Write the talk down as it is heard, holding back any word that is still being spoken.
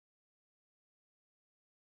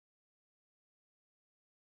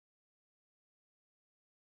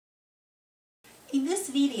In this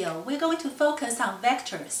video, we're going to focus on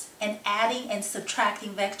vectors and adding and subtracting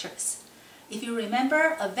vectors. If you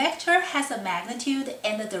remember, a vector has a magnitude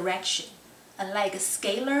and a direction, unlike a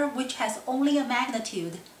scalar which has only a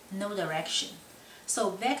magnitude, no direction. So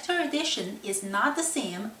vector addition is not the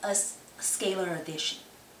same as scalar addition.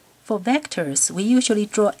 For vectors, we usually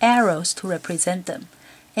draw arrows to represent them.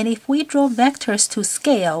 And if we draw vectors to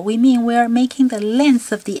scale, we mean we are making the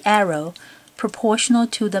length of the arrow proportional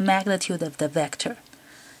to the magnitude of the vector.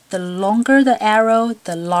 The longer the arrow,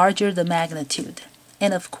 the larger the magnitude.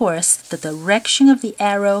 And of course, the direction of the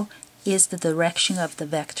arrow is the direction of the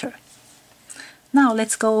vector. Now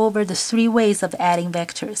let's go over the three ways of adding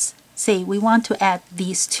vectors. Say we want to add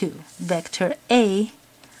these two, vector A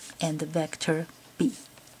and vector B.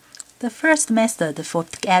 The first method for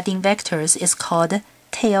adding vectors is called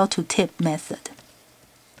tail to tip method.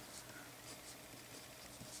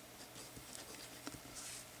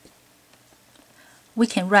 We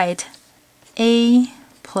can write A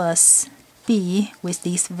plus B with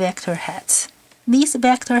these vector heads. These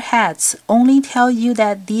vector heads only tell you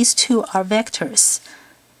that these two are vectors.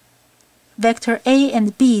 Vector A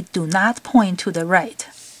and B do not point to the right.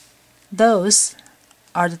 Those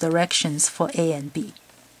are the directions for A and B.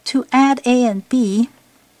 To add A and B,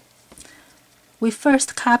 we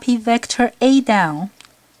first copy vector A down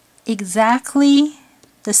exactly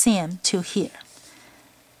the same to here.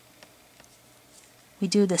 We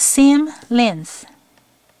do the same length,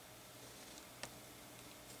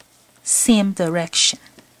 same direction.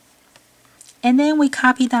 And then we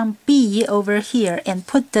copy down B over here and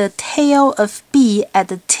put the tail of B at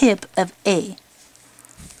the tip of A.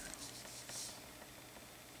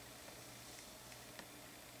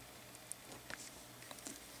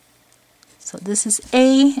 So this is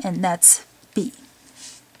A and that's B.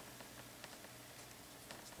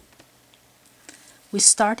 We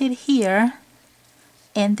started here,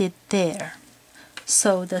 ended there.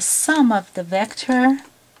 So the sum of the vector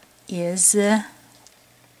is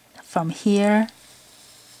from here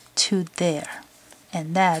to there,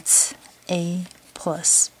 and that's A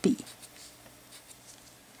plus B.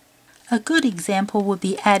 A good example would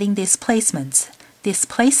be adding displacements.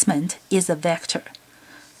 Displacement is a vector.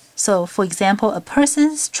 So for example, a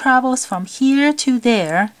person travels from here to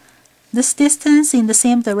there, this distance in the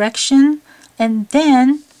same direction, and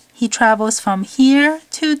then he travels from here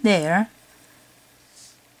to there,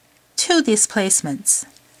 two displacements.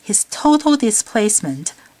 His total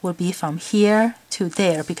displacement will be from here to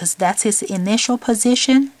there because that's his initial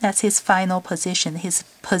position, that's his final position. His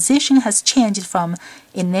position has changed from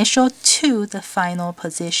initial to the final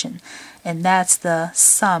position, and that's the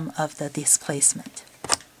sum of the displacement.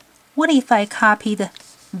 What if I copied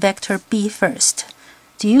vector B first?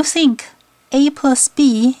 Do you think A plus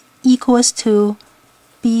B equals to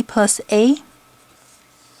B plus A?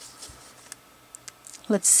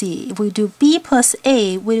 Let's see, if we do B plus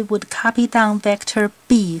A, we would copy down vector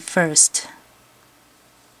B first.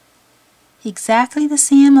 Exactly the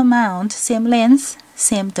same amount, same length,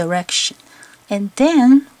 same direction. And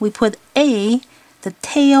then we put A, the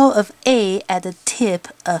tail of A at the tip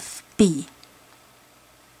of B.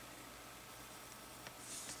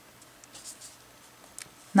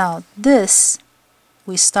 Now this,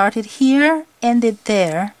 we started here, ended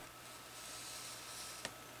there,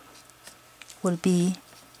 will be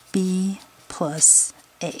B plus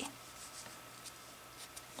A.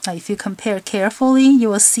 Now if you compare carefully, you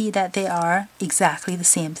will see that they are exactly the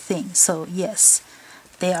same thing. So yes,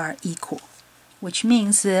 they are equal, which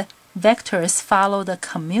means vectors follow the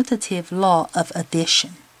commutative law of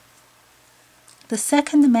addition. The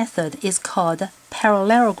second method is called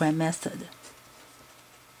parallelogram method.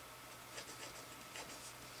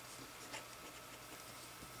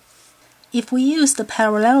 If we use the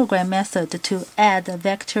parallelogram method to add the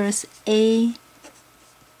vectors A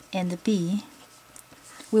and B,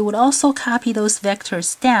 we would also copy those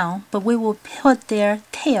vectors down, but we will put their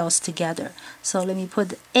tails together. So let me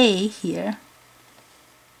put A here,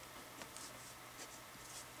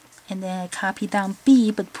 and then I copy down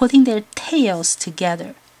B, but putting their tails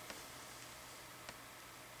together.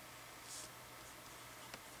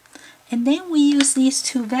 And then we use these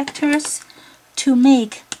two vectors to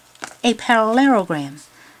make a parallelogram.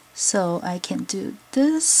 So I can do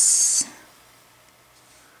this.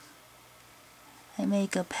 I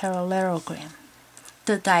make a parallelogram.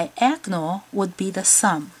 The diagonal would be the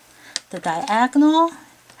sum. The diagonal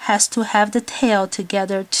has to have the tail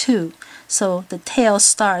together too. So the tail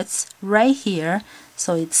starts right here.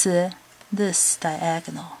 So it's this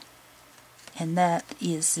diagonal. And that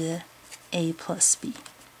is A plus B.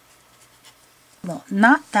 No,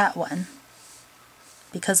 not that one.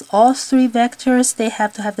 because all three vectors, they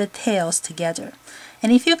have to have the tails together.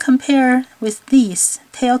 And if you compare with these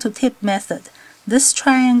tail to tip method, this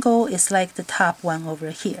triangle is like the top one over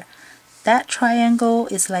here. That triangle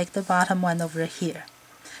is like the bottom one over here.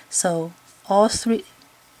 So all three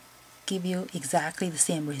give you exactly the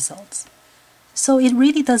same results. So it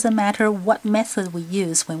really doesn't matter what method we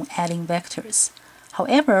use when adding vectors.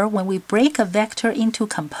 However, when we break a vector into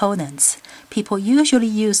components, people usually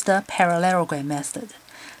use the parallelogram method.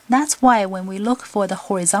 That's why when we look for the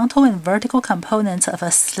horizontal and vertical components of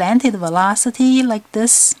a slanted velocity like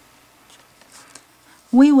this,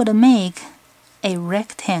 we would make a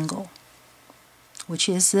rectangle, which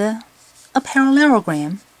is a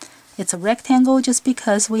parallelogram. It's a rectangle just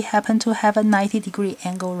because we happen to have a 90-degree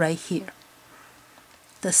angle right here.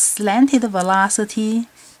 The slanted velocity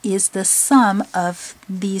is the sum of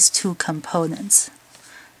these two components.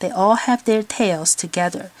 They all have their tails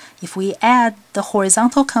together. If we add the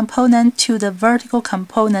horizontal component to the vertical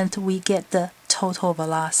component, we get the total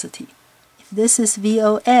velocity. If this is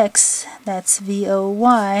Vox, that's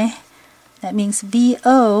Voy. That means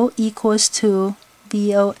Vo equals to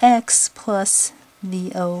Vox plus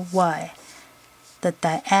Voy. The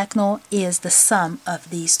diagonal is the sum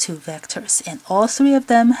of these two vectors, and all three of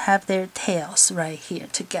them have their tails right here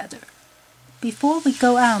together. Before we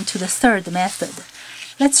go on to the third method,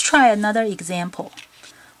 let's try another example.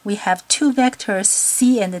 We have two vectors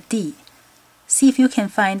C and D. See if you can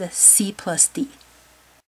find C plus D.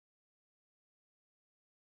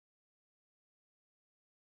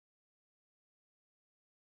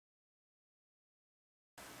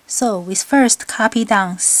 So we first copy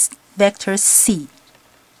down vector C.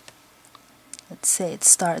 Let's say it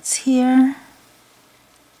starts here,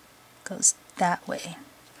 goes that way.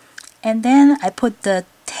 And then I put the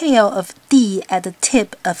tail of D at the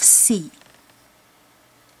tip of C.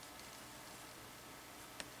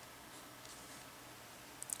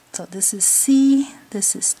 So this is C,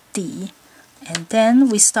 this is D. And then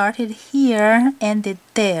we started here, ended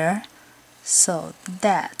there. So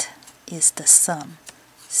that is the sum,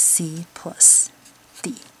 C plus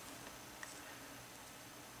D.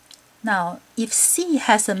 Now, if C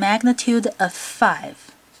has a magnitude of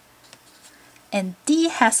 5 and D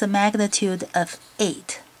has a magnitude of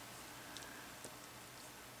 8,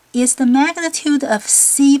 is the magnitude of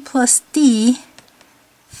C plus D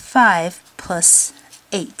 5 plus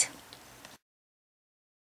 8?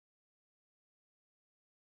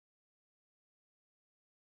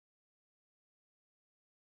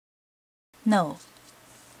 No,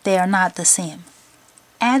 they are not the same.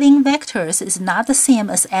 Adding vectors is not the same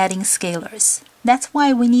as adding scalars. That's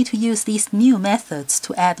why we need to use these new methods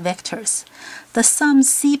to add vectors. The sum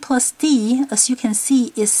C plus D, as you can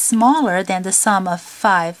see, is smaller than the sum of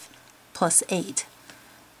 5 plus 8.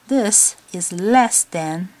 This is less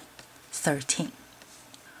than 13.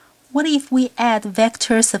 What if we add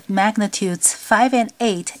vectors of magnitudes 5 and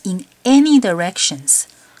 8 in any directions?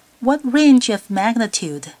 What range of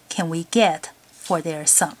magnitude can we get for their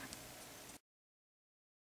sum?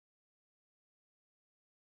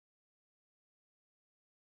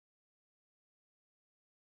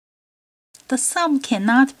 The sum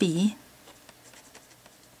cannot be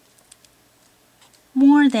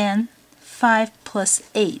more than 5 plus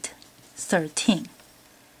 8, 13.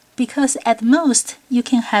 Because at most you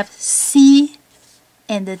can have C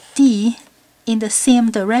and D in the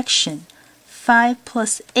same direction. 5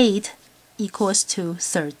 plus 8 equals to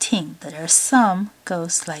 13. Their sum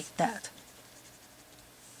goes like that.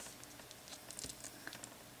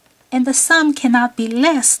 And the sum cannot be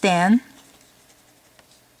less than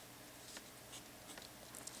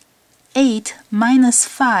 8 minus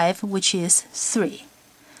 5, which is 3.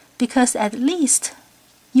 Because at least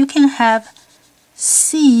you can have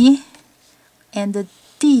C and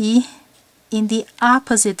D in the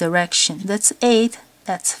opposite direction. That's 8,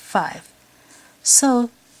 that's 5. So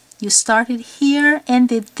you started here,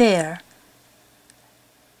 ended there.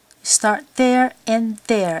 You start there and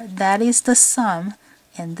there. That is the sum,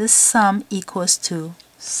 and this sum equals to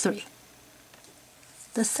 3.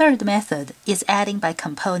 The third method is adding by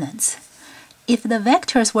components. If the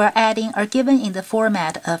vectors we're adding are given in the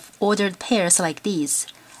format of ordered pairs like these,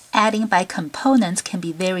 adding by components can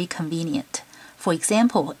be very convenient. For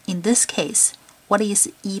example, in this case, what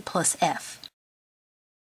is E plus F?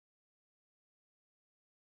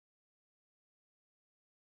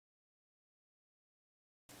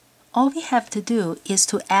 All we have to do is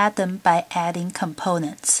to add them by adding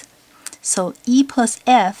components. So E plus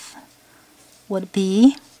F would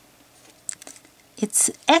be, its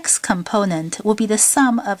x component will be the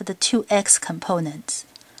sum of the two x components,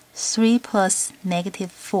 3 plus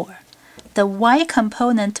negative 4. the y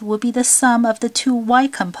component will be the sum of the two y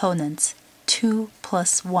components, 2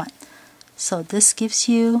 plus 1. So this gives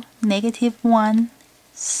you -1,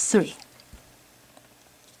 3.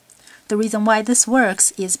 The reason why this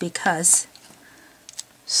works is because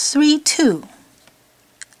 3, 2,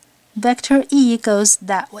 vector e goes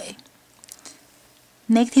that way.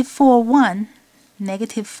 -4, 1,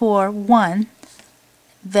 -4, 1,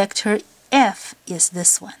 vector f is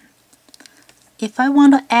this one. If I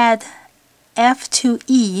want to add f to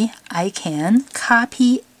e, I can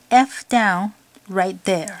copy f down right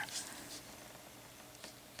there.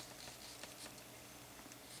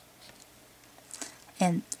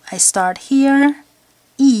 And I start here,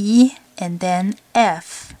 e, and then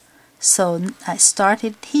f. So I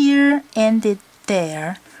started here, ended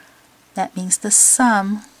there. That means the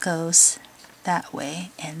sum goes that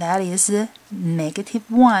way, and that is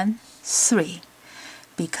 -1, 3.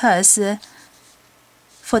 Because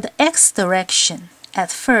for the x direction,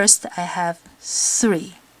 at first I have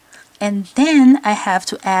 3, and then I have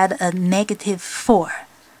to add a -4.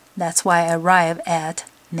 That's why I arrive at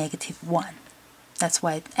 -1. That's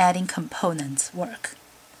why adding components work.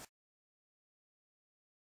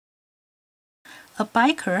 A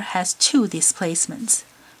biker has two displacements.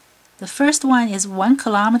 The first one is 1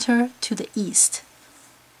 kilometer to the east,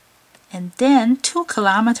 and then 2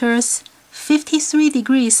 kilometers, 53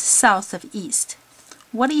 degrees south of east.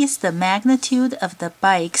 What is the magnitude of the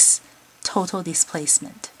bike's total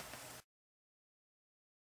displacement?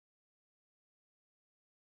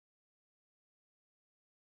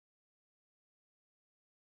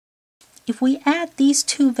 If we add these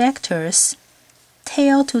two vectors,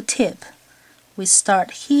 tail to tip, we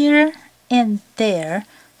start here and there,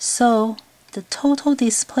 so the total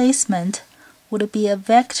displacement would be a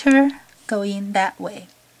vector going that way.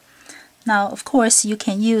 Now, of course, you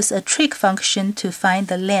can use a trig function to find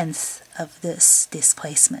the length of this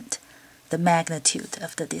displacement, the magnitude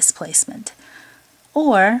of the displacement.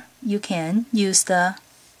 Or you can use the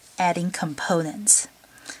adding components.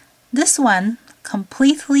 This one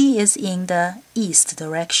completely is in the east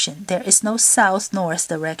direction. There is no south-north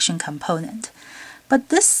direction component. But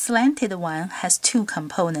this slanted one has two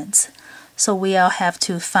components, so we'll have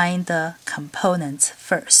to find the components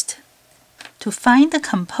first. To find the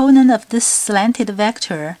component of this slanted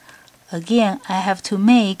vector, again, I have to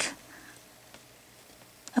make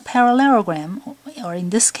a parallelogram, or in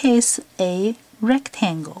this case, a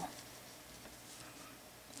rectangle.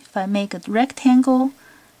 If I make a rectangle,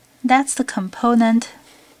 that's the component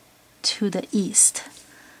to the east.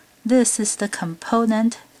 This is the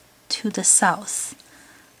component to the south.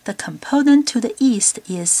 The component to the east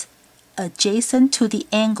is adjacent to the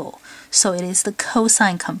angle, so it is the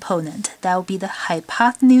cosine component. That will be the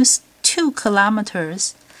hypotenuse 2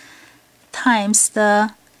 kilometers times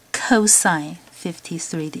the cosine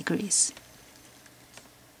 53 degrees.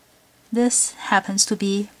 This happens to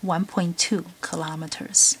be 1.2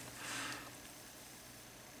 kilometers.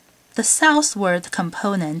 The southward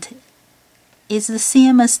component is the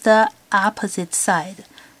same as the opposite side.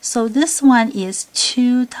 So this one is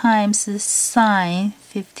 2 times sine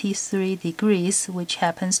 53 degrees, which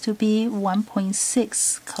happens to be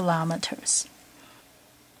 1.6 kilometers.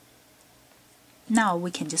 Now we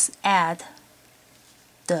can just add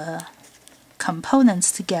the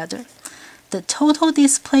components together. The total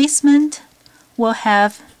displacement will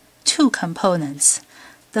have two components.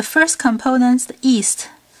 The first component, the east,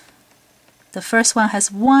 the first one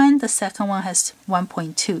has 1, the second one has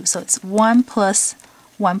 1.2. So it's 1 plus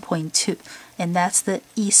 1.2, and that's the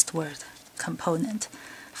eastward component.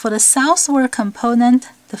 For the southward component,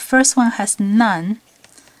 the first one has none.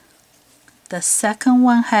 The second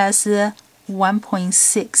one has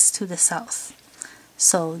 1.6 to the south.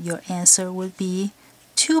 So your answer would be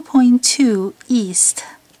 2.2 east,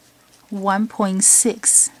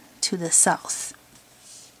 1.6 to the south.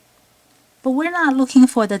 But we're not looking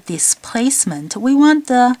for the displacement. We want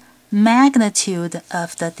the magnitude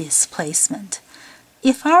of the displacement.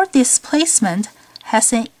 If our displacement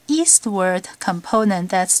has an eastward component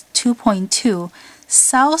that's 2.2,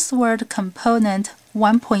 southward component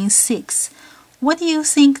 1.6, what do you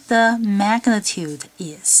think the magnitude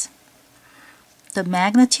is? The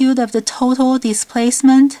magnitude of the total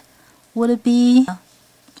displacement would be,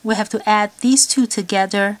 we have to add these two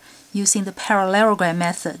together using the parallelogram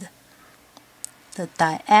method. The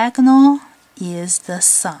diagonal is the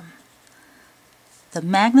sum. The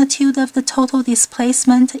magnitude of the total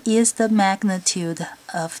displacement is the magnitude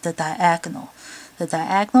of the diagonal. The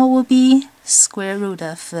diagonal will be square root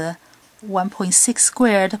of 1.6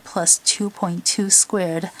 squared plus 2.2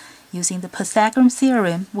 squared Using the Pythagorean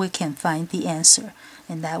theorem, we can find the answer,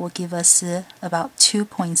 and that will give us about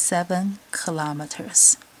 2.7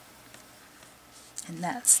 kilometers. And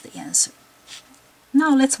that's the answer.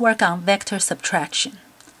 Now let's work on vector subtraction.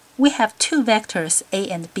 We have two vectors, a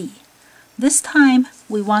and b. This time,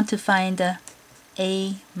 we want to find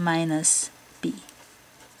a minus b.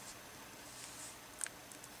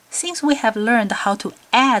 Since we have learned how to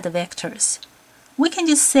add vectors, we can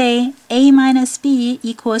just say a minus b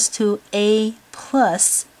equals to a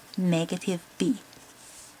plus negative b.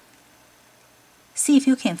 See if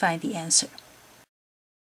you can find the answer.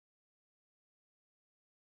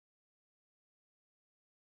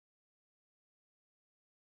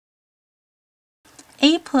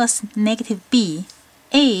 A plus negative b,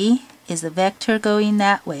 a is a vector going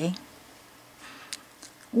that way.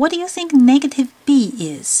 What do you think negative b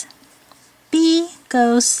is? B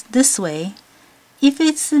goes this way. If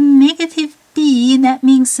it's negative b, that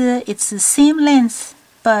means it's the same length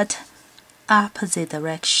but opposite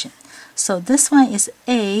direction. So this one is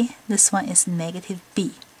a, this one is negative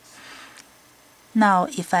b. Now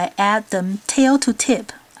if I add them tail to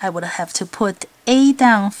tip, I would have to put a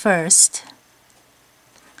down first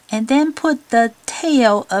and then put the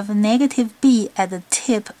tail of negative b at the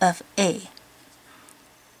tip of a.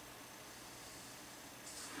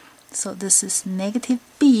 So this is negative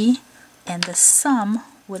b, and the sum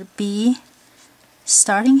would be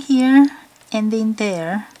starting here, ending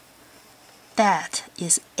there. That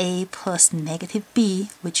is a plus negative b,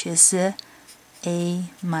 which is a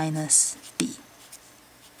minus b.